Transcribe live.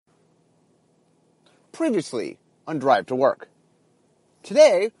Previously on Drive to Work.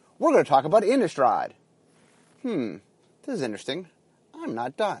 Today, we're going to talk about Innistrad. This is interesting. I'm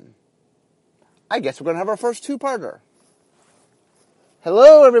not done. I guess we're going to have our first two-parter.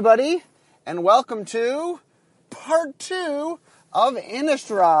 Hello, everybody, and welcome to part 2 of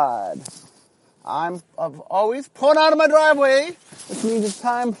Innistrad. I've always pulled out of my driveway, which means it's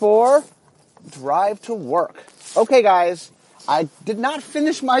time for Drive to Work. Okay, guys, I did not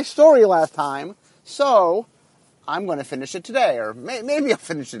finish my story last time, so I'm going to finish it today, or maybe I'll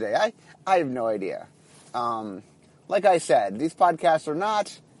finish today. I have no idea. Like I said, these podcasts are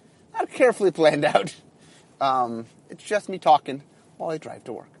not carefully planned out. It's just me talking while I drive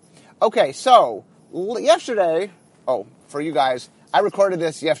to work. Okay, so yesterday, for you guys, I recorded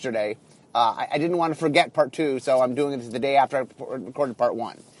this yesterday. I didn't want to forget part 2, so I'm doing it the day after I recorded part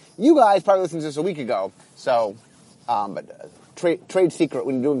 1. You guys probably listened to this a week ago, so, but trade secret,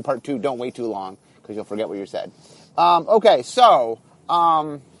 when you're doing part 2, don't wait too long, because you'll forget what you said. Okay, so,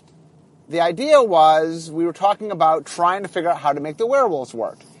 the idea was we were talking about trying to figure out how to make the werewolves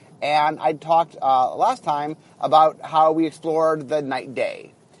work. And I talked last time about how we explored the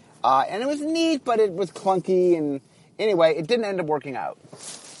night-day. And it was neat, but it was clunky, and anyway, it didn't end up working out.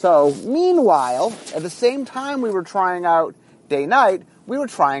 So, meanwhile, at the same time we were trying out day-night, we were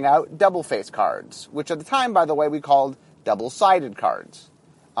trying out double-face cards, which at the time, by the way, we called double-sided cards.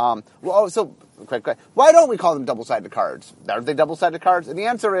 Why don't we call them double-sided cards? Are they double-sided cards? And the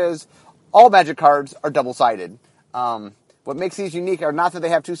answer is, all Magic cards are double-sided. What makes these unique are not that they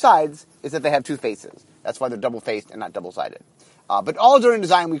have two sides, is that they have two faces. That's why they're double-faced and not double-sided. But all during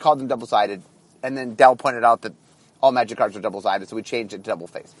design, we called them double-sided, and then Dell pointed out that all Magic cards are double-sided, so we changed it to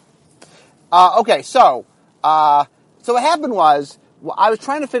double-faced. So what happened was, I was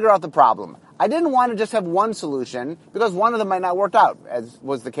trying to figure out the problem. I didn't want to just have one solution, because one of them might not work out, as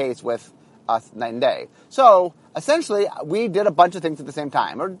was the case with night and day. So, essentially, we did a bunch of things at the same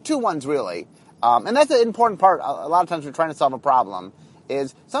time, or two ones really. And that's an important part. A lot of times we're trying to solve a problem,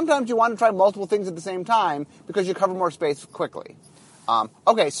 is sometimes you want to try multiple things at the same time, because you cover more space quickly.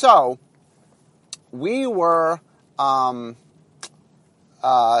 So, we were trying,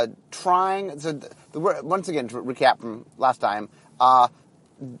 once again, to recap from last time,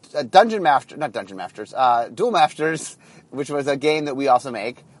 Duel Masters, which was a game that we also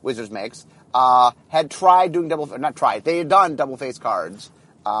make, Wizards makes, had tried doing they had done double-face cards.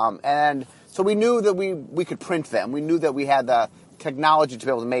 And so we knew that we could print them. We knew that we had the technology to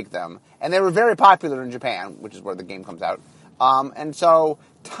be able to make them. And they were very popular in Japan, which is where the game comes out. And so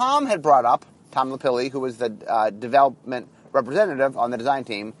Tom Lapilli, who was the development representative on the design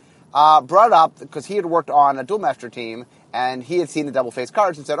team, brought up, because he had worked on a Duel Master team, and he had seen the double-faced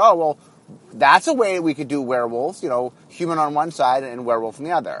cards and said, oh, well, that's a way we could do werewolves, human on one side and werewolf on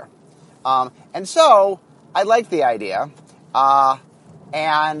the other. And so I liked the idea, I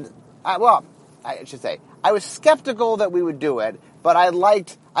was skeptical that we would do it, but I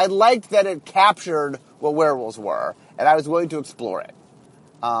liked that it captured what werewolves were, and I was willing to explore it.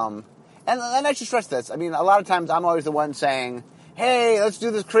 And I should stress this. I mean, a lot of times I'm always the one saying, hey, let's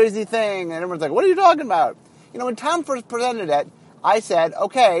do this crazy thing, and everyone's like, what are you talking about? When Tom first presented it, I said,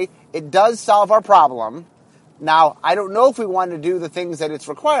 okay, it does solve our problem. Now, I don't know if we want to do the things that it's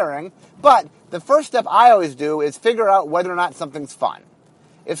requiring, but the first step I always do is figure out whether or not something's fun.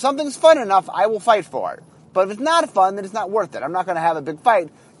 If something's fun enough, I will fight for it. But if it's not fun, then it's not worth it. I'm not going to have a big fight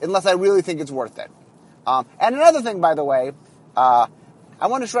unless I really think it's worth it. And another thing, by the way, I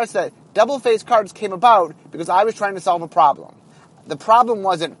want to stress that double-faced cards came about because I was trying to solve a problem. The problem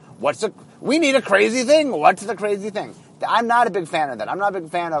wasn't, we need a crazy thing. What's the crazy thing? I'm not a big fan of that. I'm not a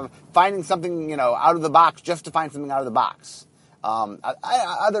big fan of finding something, out of the box just to find something out of the box.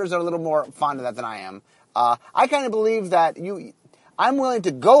 Others are a little more fond of that than I am. I kind of believe that I'm willing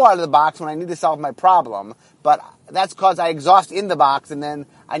to go out of the box when I need to solve my problem, but that's because I exhaust in the box and then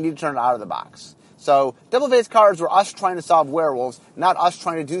I need to turn it out of the box. So double-faced cards were us trying to solve werewolves, not us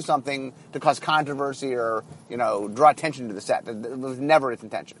trying to do something to cause controversy or, draw attention to the set. It was never its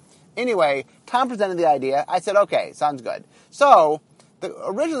intention. Anyway, Tom presented the idea. I said, okay, sounds good. So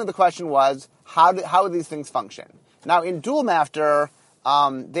originally the question was, how do these things function? Now, in Duel Master,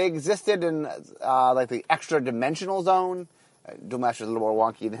 they existed in the extra-dimensional zone. Duel Master is a little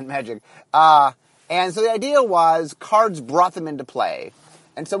more wonky than Magic. And so the idea was cards brought them into play.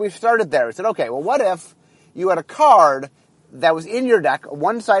 And so we started there. We said, okay, well, what if you had a card that was in your deck, a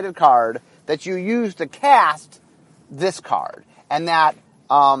one-sided card, that you used to cast this card, and that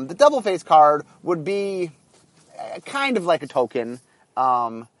the double-face card would be kind of like a token,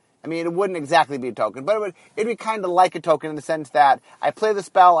 I mean, it wouldn't exactly be a token, but it'd be kind of like a token in the sense that I play the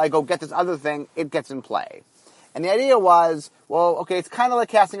spell, I go get this other thing, it gets in play. And the idea was, well, okay, it's kind of like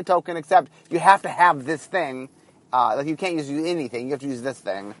casting a token, except you have to have this thing. Like you can't use anything, you have to use this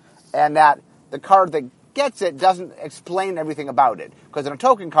thing. And that the card that gets it doesn't explain everything about it. Because in a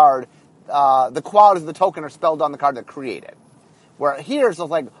token card, the qualities of the token are spelled on the card that created it. Where here it's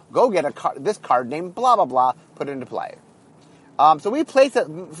like, go get this card named blah, blah, blah, put it into play. So we place it,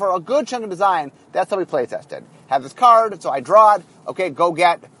 for a good chunk of design, that's how we play tested. Have this card, so I draw it, okay, go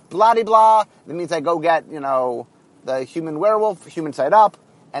get blah de blah. That means I go get, the human werewolf, human side up,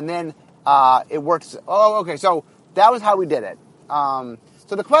 and then it works. Oh, okay, so that was how we did it. So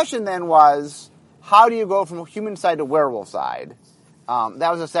the question then was, how do you go from human side to werewolf side? That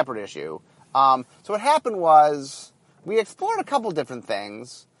was a separate issue. So what happened was, we explored a couple different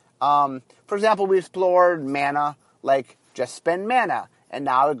things. For example, we explored mana, like just spend mana, and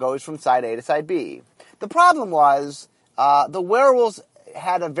now it goes from side A to side B. The problem was, the werewolves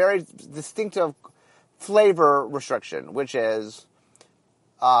had a very distinctive flavor restriction, which is,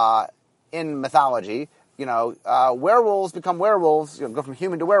 in mythology, werewolves become werewolves, go from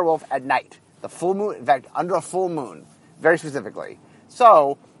human to werewolf at night. The full moon, in fact, under a full moon, very specifically.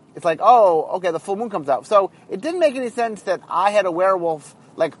 So, it's like, oh, okay, the full moon comes out. So, it didn't make any sense that I had a werewolf,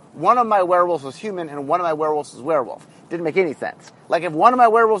 like, one of my werewolves was human and one of my werewolves was werewolf. Didn't make any sense. Like, if one of my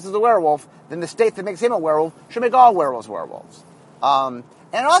werewolves is a werewolf, then the state that makes him a werewolf should make all werewolves werewolves. And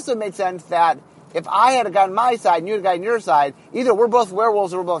it also made sense that if I had a guy on my side and you had a guy on your side, either we're both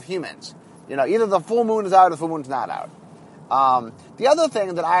werewolves or we're both humans. Either the full moon is out or the full moon's not out. The other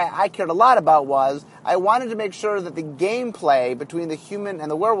thing that I cared a lot about was I wanted to make sure that the gameplay between the human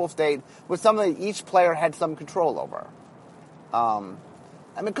and the werewolf state was something that each player had some control over.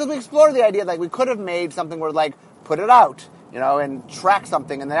 Because we explored the idea, like, we could have made something where, like, put it out, and track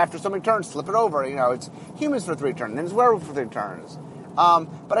something, and then after so many turns, slip it over. It's humans for 3 turns, and then it's werewolf for 3 turns.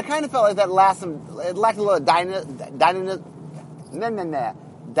 But I kind of felt like that it lacked a little dynamism.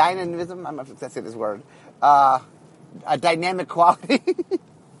 I'm not sure if I say this word. A dynamic quality.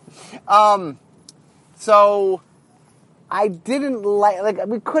 So I didn't like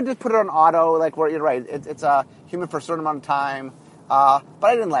we could just put it on auto, like where you're right, it's a human for a certain amount of time. But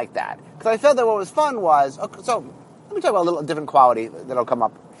I didn't like that because I felt that what was fun was so. Let me talk about a little different quality that'll come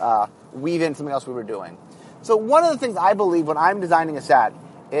up. Weave in something else we were doing. So one of the things I believe when I'm designing a set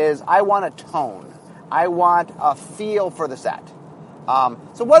is I want a tone. I want a feel for the set.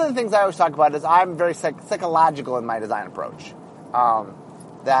 So one of the things I always talk about is I'm very psychological in my design approach.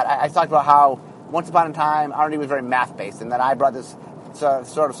 That I talked about how once upon a time R&D was very math-based and that I brought this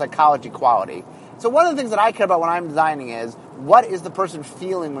sort of psychology quality. So one of the things that I care about when I'm designing is what is the person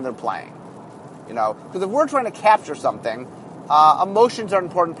feeling when they're playing? Because if we're trying to capture something, emotions are an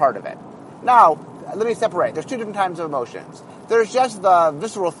important part of it. Now, let me separate. There's 2 different types of emotions. There's just the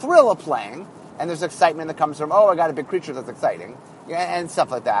visceral thrill of playing, and there's excitement that comes from, oh, I got a big creature that's exciting, and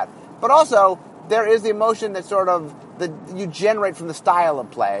stuff like that. But also, there is the emotion that you generate from the style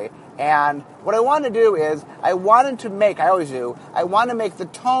of play. And what I want to do is, I want to make the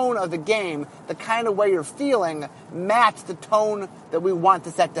tone of the game, the kind of way you're feeling, match the tone that we want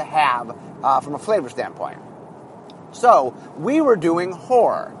the set to have from a flavor standpoint. So, we were doing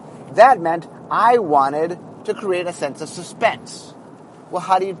horror. That meant I wanted to create a sense of suspense. Well,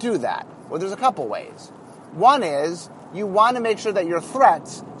 how do you do that? Well, there's a couple ways. One is, you want to make sure that your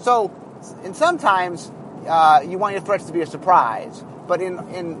threats, and sometimes you want your threats to be a surprise, but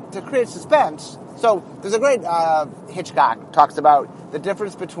to create suspense, so there's a great, Hitchcock talks about the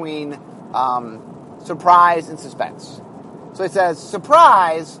difference between surprise and suspense. So he says,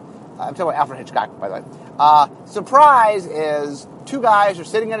 surprise, I'm talking about Alfred Hitchcock, by the way, surprise is 2 guys are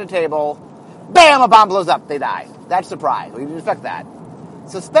sitting at a table, bam, a bomb blows up, they die. That's surprise. We didn't expect that.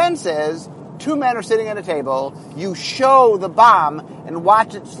 Suspense is 2 men are sitting at a table, you show the bomb and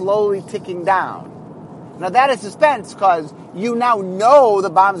watch it slowly ticking down. Now that is suspense because you now know the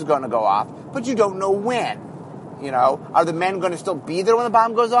bomb's going to go off, but you don't know when. Are the men going to still be there when the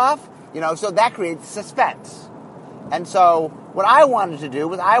bomb goes off? So that creates suspense. And so what I wanted to do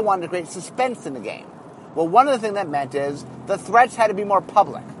was I wanted to create suspense in the game. Well, one of the things that meant is the threats had to be more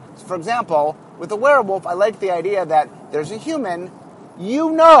public. So for example, with the werewolf, I liked the idea that there's a human.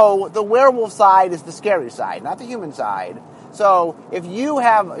 The werewolf side is the scary side, not the human side. So if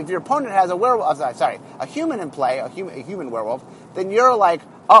your opponent has a human in play, a human werewolf, then you're like,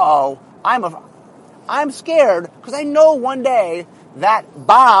 uh-oh, I'm scared because I know one day that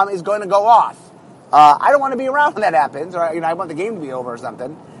bomb is going to go off. I don't want to be around when that happens, or I want the game to be over or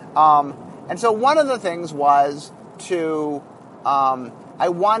something. And so one of the things was to I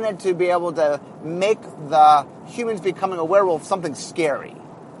wanted to be able to make the humans becoming a werewolf something scary.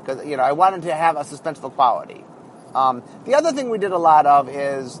 Because, I wanted to have a suspenseful quality. The other thing we did a lot of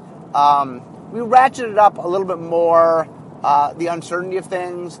is we ratcheted up a little bit more the uncertainty of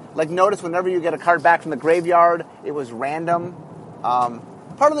things. Like, notice whenever you get a card back from the graveyard, it was random.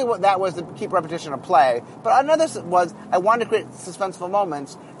 Partly what that was to keep repetition of play, but another was I wanted to create suspenseful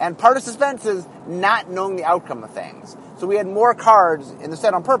moments, and part of suspense is not knowing the outcome of things. So we had more cards in the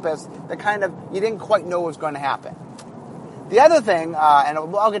set on purpose that kind of, you didn't quite know what was going to happen. The other thing, and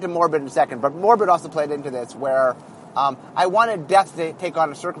I'll get to Morbid in a second, but Morbid also played into this, where I wanted death to take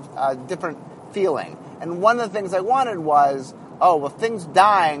on a different feeling. And one of the things I wanted was, things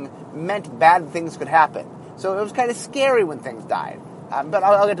dying meant bad things could happen. So it was kind of scary when things died. But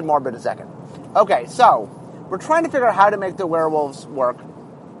I'll get to Morbid in a second. Okay, so we're trying to figure out how to make the werewolves work.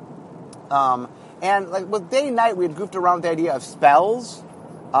 And like with day and night, we had goofed around with the idea of spells.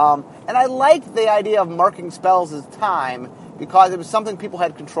 And I liked the idea of marking spells as time because it was something people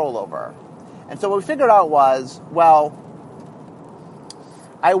had control over. And so what we figured out was,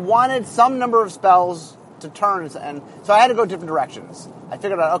 I wanted some number of spells to turn, and so I had to go different directions. I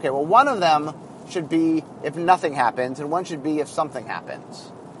figured out, one of them should be if nothing happens, and one should be if something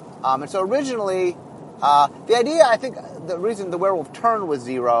happens. And so originally, the idea, I think, the reason the werewolf turn was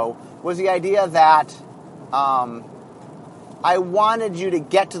 0 was the idea that I wanted you to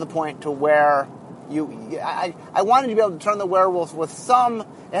get to the point to where I wanted you to be able to turn the werewolf with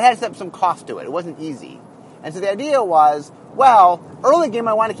it had to have some cost to it. It wasn't easy. And so the idea was, early game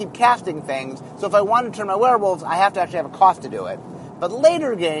I want to keep casting things, so if I want to turn my werewolves, I have to actually have a cost to do it. But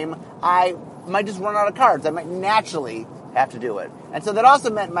later game, I might just run out of cards. I might naturally have to do it. And so that also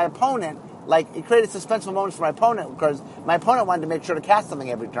meant my opponent, it created suspenseful moments for my opponent, because my opponent wanted to make sure to cast something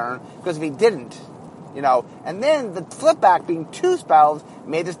every turn, because if he didn't, and then the flip back being 2 spells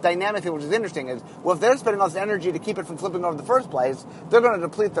made this dynamic thing, which is interesting, is, if they're spending all this energy to keep it from flipping over the first place, they're going to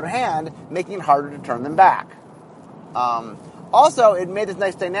deplete their hand, making it harder to turn them back. Also, it made this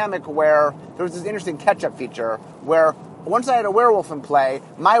nice dynamic where there was this interesting catch-up feature, where once I had a werewolf in play,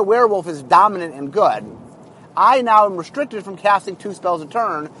 my werewolf is dominant and good. I now am restricted from casting 2 spells a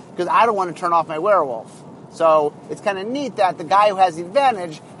turn, because I don't want to turn off my werewolf. So it's kind of neat that the guy who has the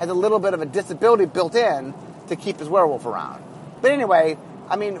advantage has a little bit of a disability built in to keep his werewolf around. But anyway,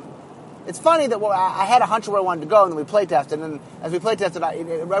 it's funny that I had a hunch where I wanted to go, and then we playtested, and as we playtested, I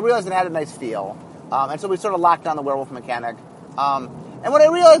realized it had a nice feel. And so we sort of locked down the werewolf mechanic. And what I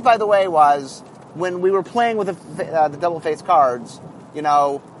realized, by the way, was when we were playing with the double-faced cards,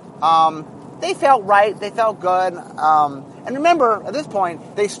 they felt right, they felt good. And remember, at this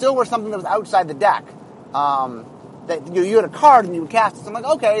point, they still were something that was outside the deck. That you had a card and you would cast it. So I'm like,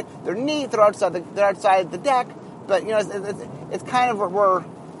 okay, they're neat, they're outside the deck, but it's kind of we're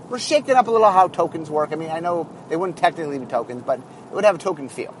shaking up a little how tokens work. I know they wouldn't technically be tokens, but it would have a token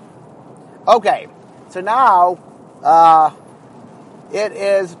feel. Okay, so now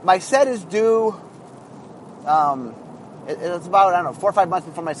my set is due. It's about 4 or 5 months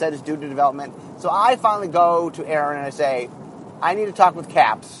before my set is due to development. So I finally go to Aaron and I say, I need to talk with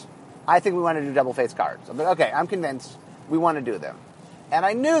Caps. I think we want to do double-faced cards. I'm like, okay, I'm convinced we want to do them. And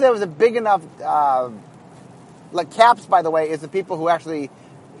I knew there was a big enough... Caps, by the way, is the people who actually,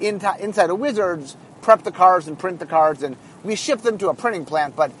 inside of Wizards, prep the cards and print the cards, and we ship them to a printing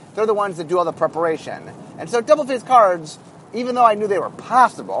plant, but they're the ones that do all the preparation. And so double-faced cards, even though I knew they were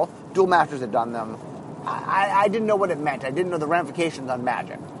possible, Duel Masters had done them, I didn't know what it meant. I didn't know the ramifications on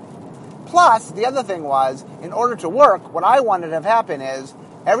Magic. Plus, the other thing was, in order to work, what I wanted to have happen is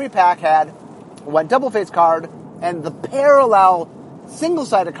every pack had one double-faced card and the parallel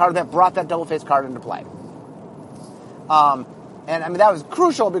single-sided card that brought that double-faced card into play. And that was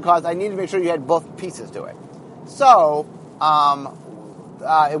crucial because I needed to make sure you had both pieces to it. So,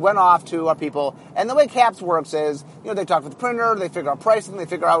 it went off to our people. And the way Caps works is, they talk with the printer, they figure out pricing, they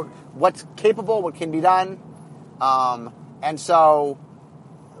figure out what's capable, what can be done. And so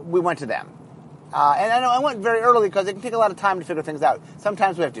we went to them. And I know I went very early because it can take a lot of time to figure things out.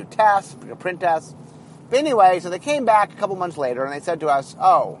 Sometimes we have to do tests, print tests. But anyway, so they came back a couple months later and they said to us,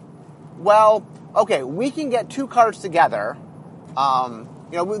 we can get 2 cards together.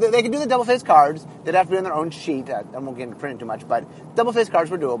 They can do the double-faced cards. They'd have to be on their own sheet. I won't get into printing too much, but double-faced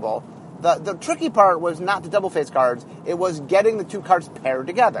cards were doable. The tricky part was not the double-faced cards. It was getting the 2 cards paired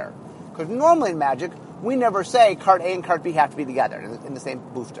together. Because normally in Magic, we never say card A and card B have to be together in the same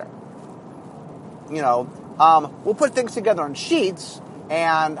booster. We'll put things together on sheets,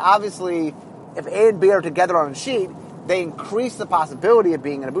 and obviously, if A and B are together on a sheet, they increase the possibility of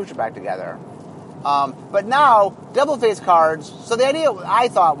being in a booster pack together. But now, double-face cards, so the idea I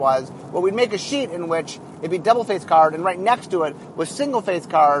thought was, well, we'd make a sheet in which it'd be double-face card, and right next to it was single-face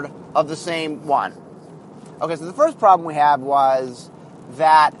card of the same one. Okay, so the first problem we had was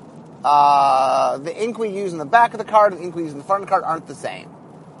that the ink we use in the back of the card and the ink we use in the front of the card aren't the same.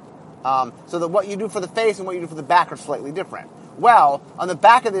 So that what you do for the face and what you do for the back are slightly different. Well, on the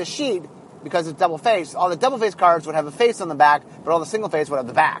back of this sheet, because it's double-face, all the double-face cards would have a face on the back, but all the single-face would have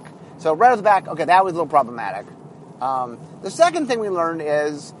the back. So right off the back, okay, that was a little problematic. The second thing we learned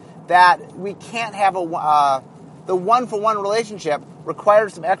is that we can't have the one-for-one relationship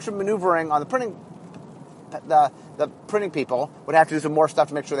requires some extra maneuvering on the printing. The printing people would have to do some more stuff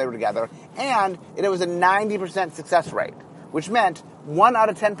to make sure they were together, and it was a 90% success rate, which meant 1 out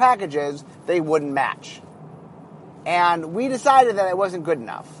of 10 packages they wouldn't match. And we decided that it wasn't good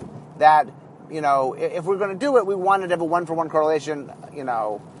enough. That, if we're going to do it, we wanted to have a one-for-one correlation,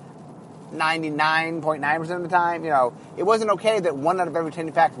 99.9% of the time. It wasn't okay that 1 out of every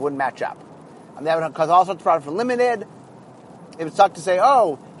 10 packs wouldn't match up. And that would cause all sorts of problems for limited. It would suck to say,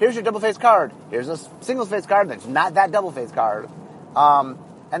 oh, here's your double-face card. Here's a single-face card that's not that double-face card.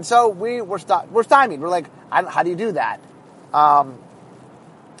 And so we're stymied. We're like, how do you do that?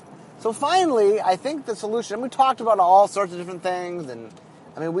 So finally, I think the solution, we talked about all sorts of different things, and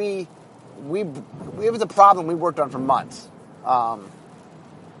I mean, it was a problem we worked on for months.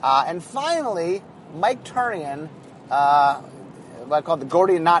 And finally, Mike Turian, what I call the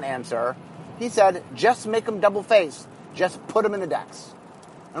Gordian knot answer, he said, just make them double-face. Just put them in the decks.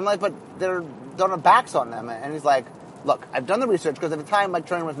 And I'm like, but they don't have backs on them. And he's like, look, I've done the research, because at the time Mike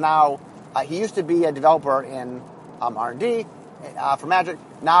Turian was now, he used to be a developer in R&D for Magic.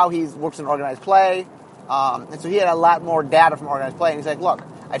 Now he works in organized play. And so he had a lot more data from organized play. And he's like, look,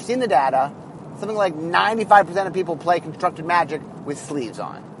 I've seen the data. Something like 95% of people play constructed Magic with sleeves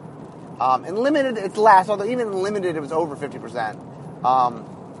on. In limited, it's less, although even in limited, it was over 50%.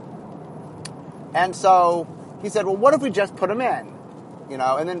 And so he said, well, what if we just put them in? And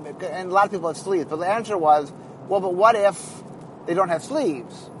a lot of people have sleeves. But the answer was, well, but what if they don't have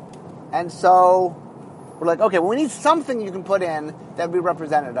sleeves? And so we're like, okay, well, we need something you can put in that would be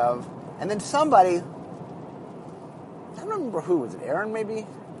representative. And then somebody, I don't remember who, was it Aaron maybe?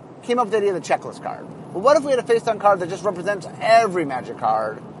 Came up with the idea of the checklist card. Well, what if we had a face-down card that just represents every Magic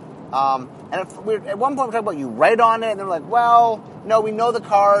card? And at one point we talked about you write on it, and they're like, well, no, we know the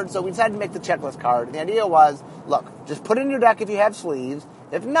card, so we decided to make the checklist card. And the idea was, look, just put it in your deck if you have sleeves.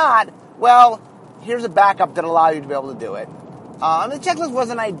 If not, well, here's a backup that allows you to be able to do it. The checklist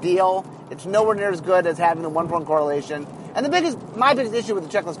wasn't ideal. It's nowhere near as good as having the one-for-one correlation. And my biggest issue with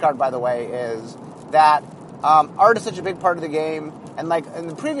the checklist card, by the way, is that art is such a big part of the game. And like in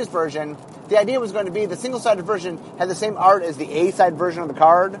the previous version, the idea was going to be the single-sided version had the same art as the A-side version of the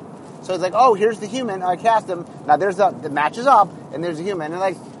card. So it's like, oh, here's the human. I cast him. Now it matches up, and there's a human. And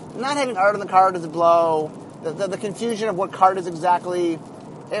like, not having art on the card is a blow. The confusion of what card is exactly,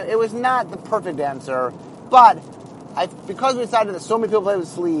 it was not the perfect answer. But because we decided that so many people play with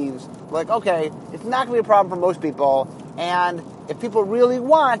sleeves, we're like, okay, it's not going to be a problem for most people. And if people really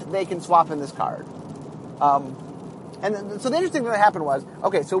want, they can swap in this card. So the interesting thing that happened was,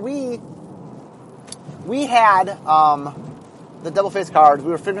 okay, so we had the double-face cards. We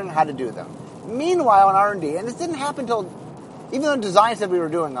were figuring out how to do them. Meanwhile, in R&D, and this didn't happen until, even though design said we were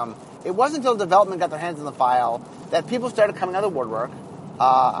doing them, it wasn't until development got their hands on the file that people started coming out of the woodwork.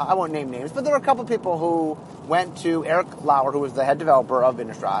 I won't name names, but there were a couple people who went to Eric Lauer, who was the head developer of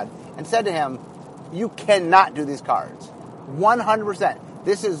Innistrad, and said to him, you cannot do these cards. 100%.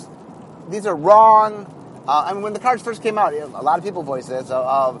 These are wrong. When the cards first came out, a lot of people voiced this,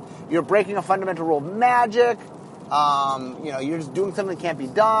 of you're breaking a fundamental rule of Magic. You're just doing something that can't be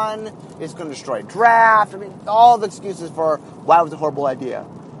done. It's going to destroy draft. I mean, all the excuses for why it was a horrible idea.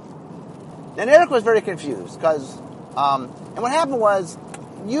 And Eric was very confused because, and what happened was,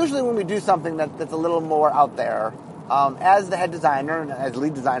 usually when we do something that's a little more out there, as the head designer and as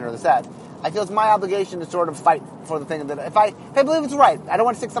lead designer of the set, I feel it's my obligation to sort of fight for the thing that if I believe it's right, I don't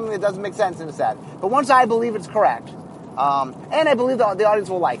want to stick something that doesn't make sense in a set. But once I believe it's correct, and I believe the audience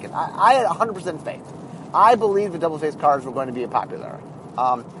will like it, I had 100% faith. I believe the double-face cards were going to be popular.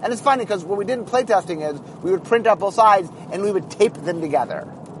 And it's funny because what we did in playtesting is we would print out both sides and we would tape them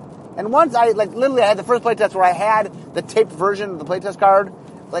together. And once I had the first playtest where I had the taped version of the playtest card,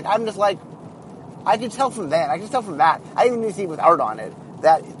 I'm just like, I could tell from that. I didn't even see it with art on it,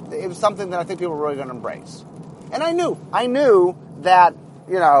 that it was something that I think people were really going to embrace. And I knew that,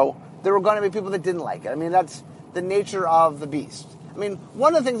 there were going to be people that didn't like it. I mean, that's the nature of the beast. I mean,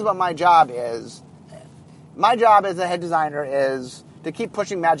 one of the things about my job as a head designer is to keep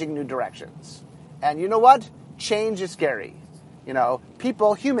pushing Magic in new directions. And you know what? Change is scary.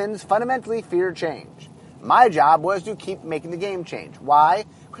 People, humans, fundamentally fear change. My job was to keep making the game change. Why?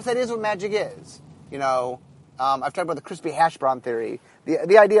 Because that is what Magic is. I've talked about the crispy hash brown theory.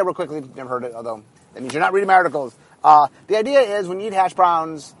 The idea, real quickly, if you've never heard it, although that means you're not reading my articles. The idea is when you eat hash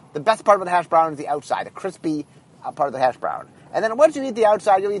browns, the best part of the hash brown is the outside, the crispy part of the hash brown. And then once you eat the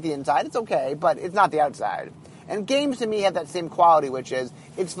outside, you'll eat the inside. It's okay, but it's not the outside. And games, to me, have that same quality, which is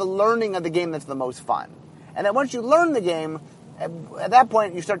it's the learning of the game that's the most fun. And then once you learn the game, at that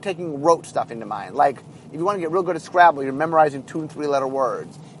point, you start taking rote stuff into mind. Like, if you want to get real good at Scrabble, you're memorizing 2- and 3-letter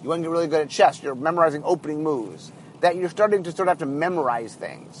words. You want to get really good at chess, you're memorizing opening moves. That you're starting to sort of have to memorize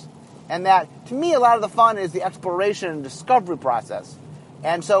things. And that, to me, a lot of the fun is the exploration and discovery process.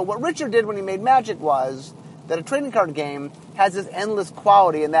 And so what Richard did when he made Magic was that a trading card game has this endless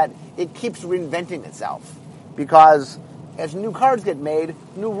quality in that it keeps reinventing itself. Because as new cards get made,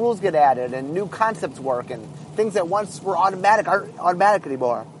 new rules get added, and new concepts work, and things that once were automatic aren't automatic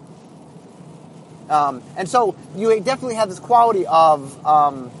anymore. And so you definitely have this quality of,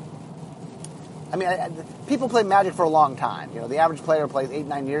 people play Magic for a long time. The average player plays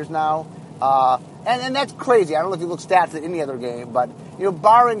 8-9 years now. And that's crazy. I don't know if you look stats at any other game, but,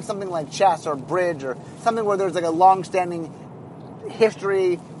 barring something like chess or bridge or something where there's like a long-standing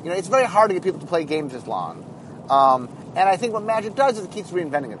history, it's very hard to get people to play games this long. And I think what Magic does is it keeps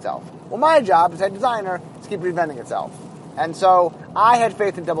reinventing itself. Well, my job as a designer is to keep reinventing itself. And so I had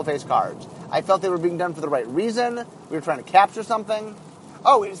faith in double-faced cards. I felt they were being done for the right reason. We were trying to capture something.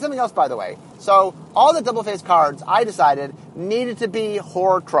 Oh, something else, by the way. So all the double-faced cards, I decided, needed to be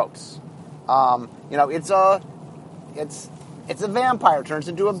horror tropes. It's a vampire turns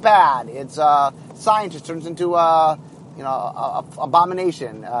into a bat. It's a scientist turns into a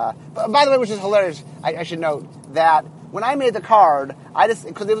abomination. But by the way, which is hilarious, I should note that when I made the card,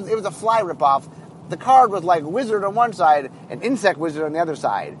 because it was a Fly ripoff, the card was like wizard on one side and insect wizard on the other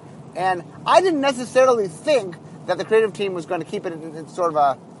side. And I didn't necessarily think that the creative team was going to keep it in sort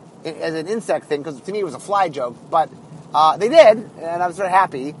of as an insect thing, because to me it was a Fly joke. But they did, and I was very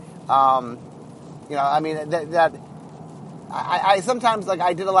happy. I sometimes,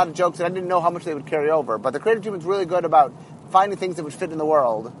 I did a lot of jokes and I didn't know how much they would carry over. But the creative team was really good about finding things that would fit in the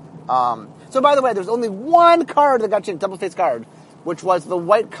world. So by the way, there's only one card that got changed, double-faced card, which was the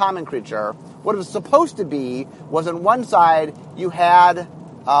white common creature. What it was supposed to be was on one side you had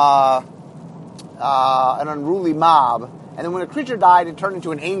an unruly mob, and then when a creature died, it turned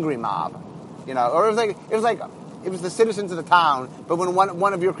into an angry mob. Or it was the citizens of the town, but when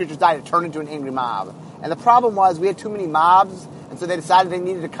one of your creatures died, it turned into an angry mob. And the problem was we had too many mobs, and so they decided they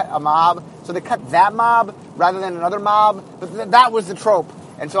needed to cut a mob, so they cut that mob rather than another mob. But that was the trope.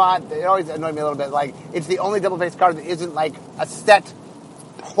 And so it always annoyed me a little bit. It's the only double-faced card that isn't like a set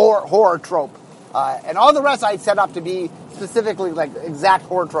horror trope. And all the rest I set up to be specifically exact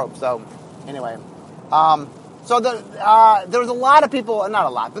horror tropes. So anyway, so there was a lot of people, not a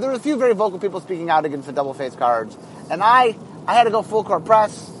lot, but there were a few very vocal people speaking out against the double-faced cards. And I had to go full court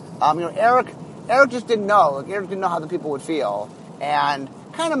press. Eric just didn't know. Eric didn't know how the people would feel. And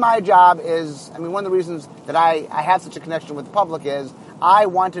kind of my job is, one of the reasons that I have such a connection with the public is I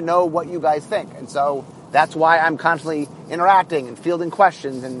want to know what you guys think. And so that's why I'm constantly interacting and fielding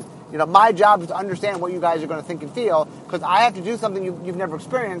questions. And, my job is to understand what you guys are going to think and feel, because I have to do something you've never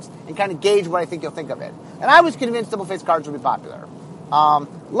experienced and kind of gauge what I think you'll think of it. And I was convinced double-faced cards would be popular.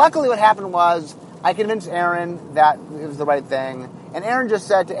 Luckily what happened was I convinced Aaron that it was the right thing. And Aaron just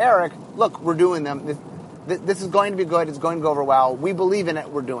said to Eric, look, we're doing them. This is going to be good. It's going to go over well. We believe in it.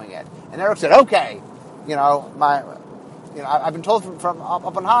 We're doing it. And Eric said, okay. I've been told from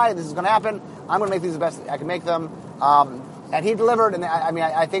up on high this is going to happen. I'm going to make these the best I can make them. And he delivered. And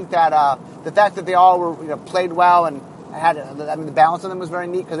I think that the fact that they all were played well and had the balance on them was very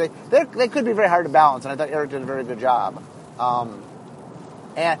neat, because they could be very hard to balance. And I thought Eric did a very good job.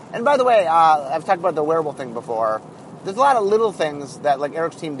 And by the way, I've talked about the wearable thing before. There's a lot of little things that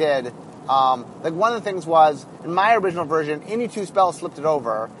Eric's team did. One of the things was, in my original version, any 2 spells flipped it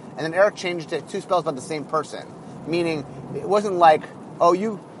over, and then Eric changed it to 2 spells by the same person. Meaning, it wasn't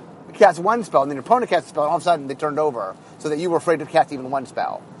you cast 1 spell, and then your opponent cast a spell, and all of a sudden they turned over, so that you were afraid to cast even 1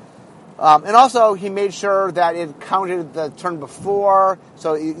 spell. And also, he made sure that it counted the turn before,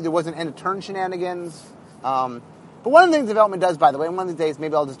 so there wasn't end-of-turn shenanigans. But one of the things development does, by the way, and one of these days,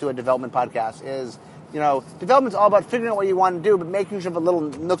 maybe I'll just do a development podcast, is, development's all about figuring out what you want to do, but making sure the little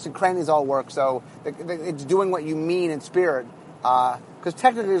nooks and crannies all work, so it's doing what you mean in spirit. Because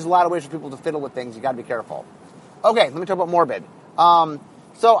technically there's a lot of ways for people to fiddle with things. You got to be careful. Okay, let me talk about Morbid.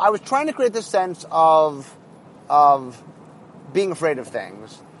 So I was trying to create this sense of being afraid of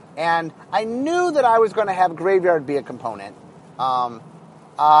things. And I knew that I was going to have graveyard be a component. But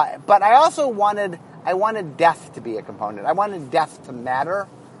I also wanted death to be a component. I wanted death to matter.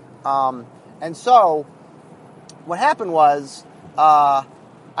 And so what happened was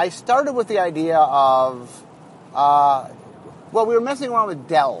I started with the idea of, we were messing around with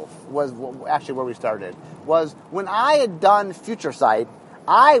Delve, was actually where we started. Was when I had done Future Sight,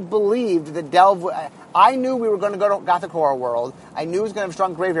 I believed that Delve, I knew we were going to go to Gothic Horror World. I knew it was going to have a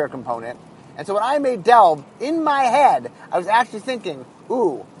strong graveyard component. And so when I made Delve, in my head, I was actually thinking,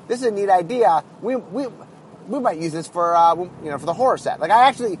 ooh, this is a neat idea. We might use this for for the horror set. Like, I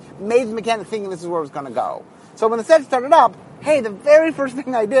actually made the mechanic thinking this is where it was going to go. So when the set started up, hey, the very first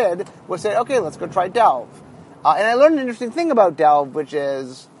thing I did was say, okay, let's go try Delve. And I learned an interesting thing about Delve, which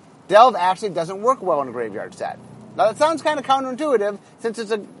is Delve actually doesn't work well in a graveyard set. Now, that sounds kind of counterintuitive, since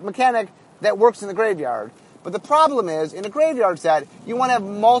it's a mechanic that works in the graveyard. But the problem is, in a graveyard set, you want to have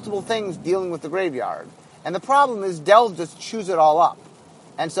multiple things dealing with the graveyard. And the problem is, Delve just chews it all up.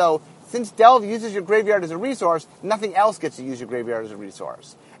 And so, since Delve uses your graveyard as a resource, nothing else gets to use your graveyard as a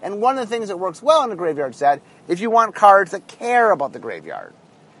resource. And one of the things that works well in a graveyard set is you want cards that care about the graveyard.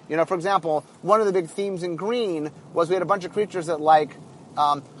 For example, one of the big themes in Green was we had a bunch of creatures that so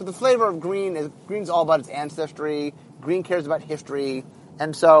the flavor of Green is, Green's all about its ancestry, Green cares about history,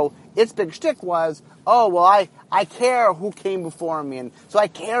 and so its big shtick was, I care who came before me, and so I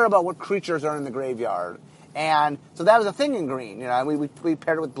care about what creatures are in the graveyard. And so that was a thing in Green. We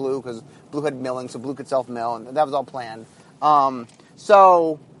paired it with Blue, because Blue had milling, so Blue could self-mill, and that was all planned. Delve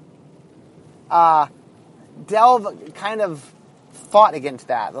kind of fought against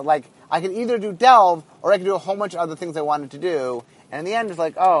that. Like, I could either do Delve, or I could do a whole bunch of other things I wanted to do, and in the end, it's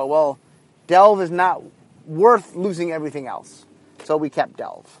like, Delve is not worth losing everything else. So we kept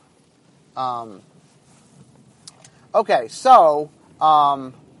Delve.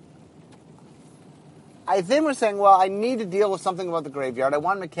 I then was saying, I need to deal with something about the graveyard. I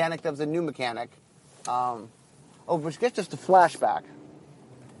want a mechanic that was a new mechanic. Which gets us to flashback.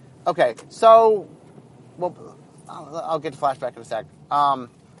 Okay, so, I'll get to flashback in a sec.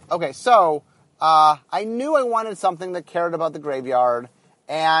 I knew I wanted something that cared about the graveyard,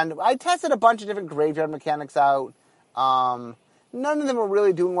 and I tested a bunch of different graveyard mechanics out. None of them were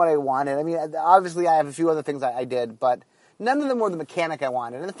really doing what I wanted. I mean, obviously I have a few other things I did, but none of them were the mechanic I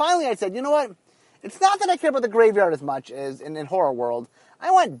wanted. And finally I said, you know what? It's not that I care about the graveyard as much as in Horror World.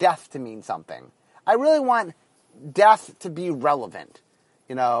 I want death to mean something. I really want death to be relevant.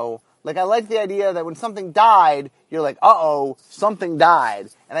 I like the idea that when something died, you're like, uh-oh, something died.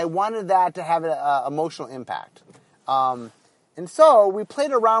 And I wanted that to have an emotional impact. And so we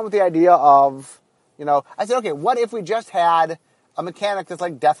played around with the idea of, I said, okay, what if we just had a mechanic that's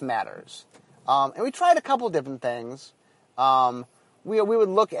like Death Matters? And we tried a couple different things. We would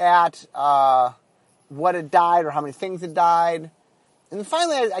look at what had died or how many things had died. And then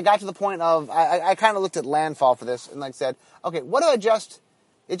finally I got to the point of, I kind of looked at Landfall for this and said, okay, what do it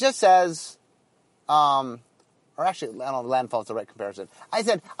just says, or actually, I don't know, Landfall is the right comparison. I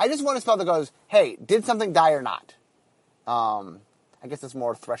said, I just want a spell that goes, hey, did something die or not? I guess it's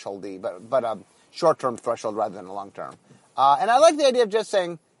more thresholdy, but a short-term threshold rather than a long-term. And I like the idea of just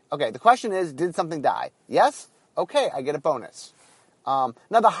saying, okay, the question is, did something die? Yes? Okay, I get a bonus. Now,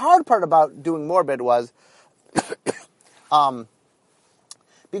 the hard part about doing Morbid was,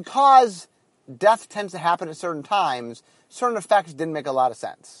 because death tends to happen at certain times, certain effects didn't make a lot of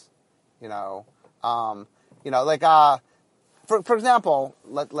sense. For example,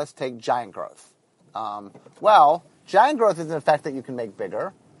 let's take Giant Growth. Giant Growth is an effect that you can make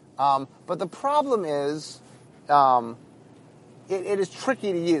bigger, but the problem is, it is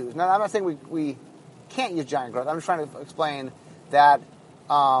tricky to use. Now, I'm not saying we can't use Giant Growth. I'm just trying to explain that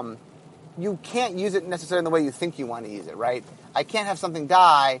you can't use it necessarily in the way you think you want to use it, right? I can't have something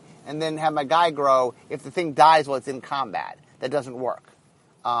die and then have my guy grow if the thing dies while it's in combat. That doesn't work.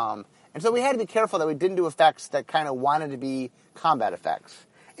 And so we had to be careful that we didn't do effects that kind of wanted to be combat effects.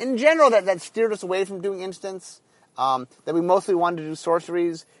 In general, that steered us away from doing instants, that we mostly wanted to do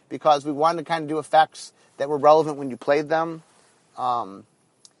sorceries because we wanted to kind of do effects that were relevant when you played them. And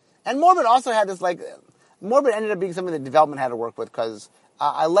Morbid also had this, Morbid ended up being something that development had to work with because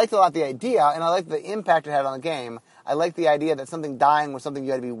I liked a lot the idea, and I liked the impact it had on the game. I liked the idea that something dying was something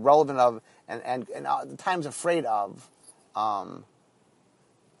you had to be relevant of and at times afraid of.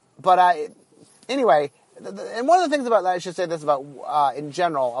 Anyway, and one of the things about that, I should say this about, in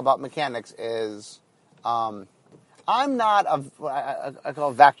general, about mechanics is, I'm not I call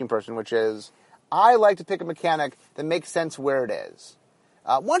a vacuum person, which is, I like to pick a mechanic that makes sense where it is.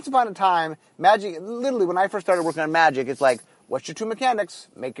 Once upon a time, Magic, literally when I first started working on Magic, it's like, What's your two mechanics?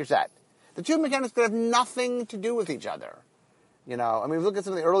 Make your set. The two mechanics that have nothing to do with each other. You know, I mean, if you look at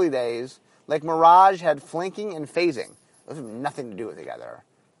some of the early days, like Mirage had flanking and phasing. Those have nothing to do with each other.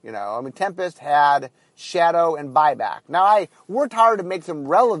 You know, I mean, Tempest had shadow and buyback. Now, I worked hard to make them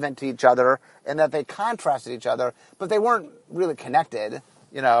relevant to each other and that they contrasted each other, but they weren't really connected,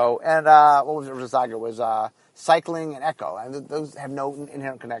 you know. And what was it? Saga was cycling and echo. And those have no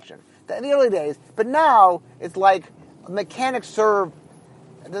inherent connection. In the early days. But now, it's like mechanics serve...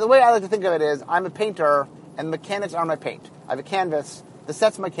 The way I like to think of it is, I'm a painter, and the mechanics are my paint. I have a canvas, the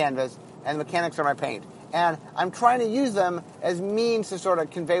set's my canvas, and the mechanics are my paint. And I'm trying to use them as means to sort of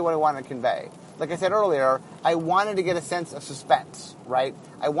convey what I want to convey. Like I said earlier, I wanted to get a sense of suspense, right?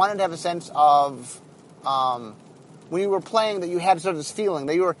 I wanted to have a sense of, when you were playing, that you had sort of this feeling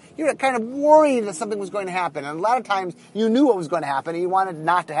that you were kind of worried that something was going to happen. And a lot of times, you knew what was going to happen, and you wanted it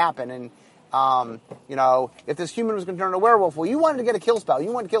not to happen. And you know, if this human was going to turn into a werewolf, well, you wanted to get a kill spell.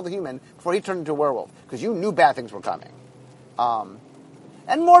 You wanted to kill the human before he turned into a werewolf, because you knew bad things were coming.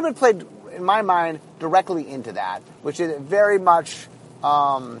 And Morbid played, in my mind, directly into that, which is very much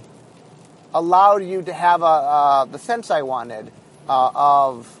allowed you to have the sense I wanted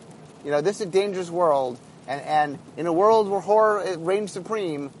of, you know, this is a dangerous world, and in a world where horror reigns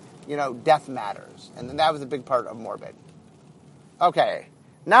supreme, you know, death matters. And that was a big part of Morbid. Okay,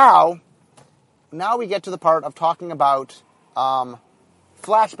 now we get to the part of talking about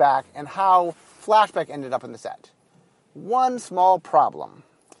Flashback and how Flashback ended up in the set. One small problem,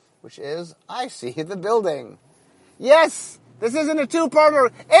 which is I see the building. Yes, this isn't a two-parter.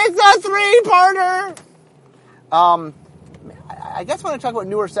 It's a three-parter! I guess when I talk about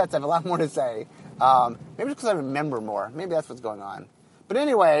newer sets, I have a lot more to say. Maybe it's because I remember more. Maybe that's what's going on. But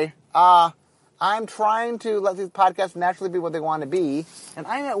anyway, I'm trying to let these podcasts naturally be what they want to be, and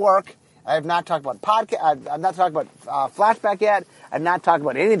I'm at work. I have not talked about I've not talked about Flashback yet. I've not talked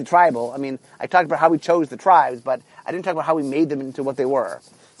about any of the tribal. I mean, I talked about how we chose the tribes, but I didn't talk about how we made them into what they were.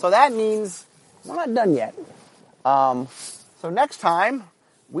 So that means we're not done yet. So next time,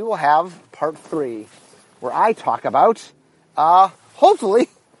 we will have part 3, where I talk about, hopefully,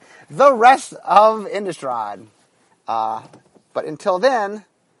 the rest of Innistrad. But until then,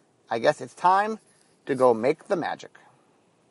 I guess it's time to go make the magic.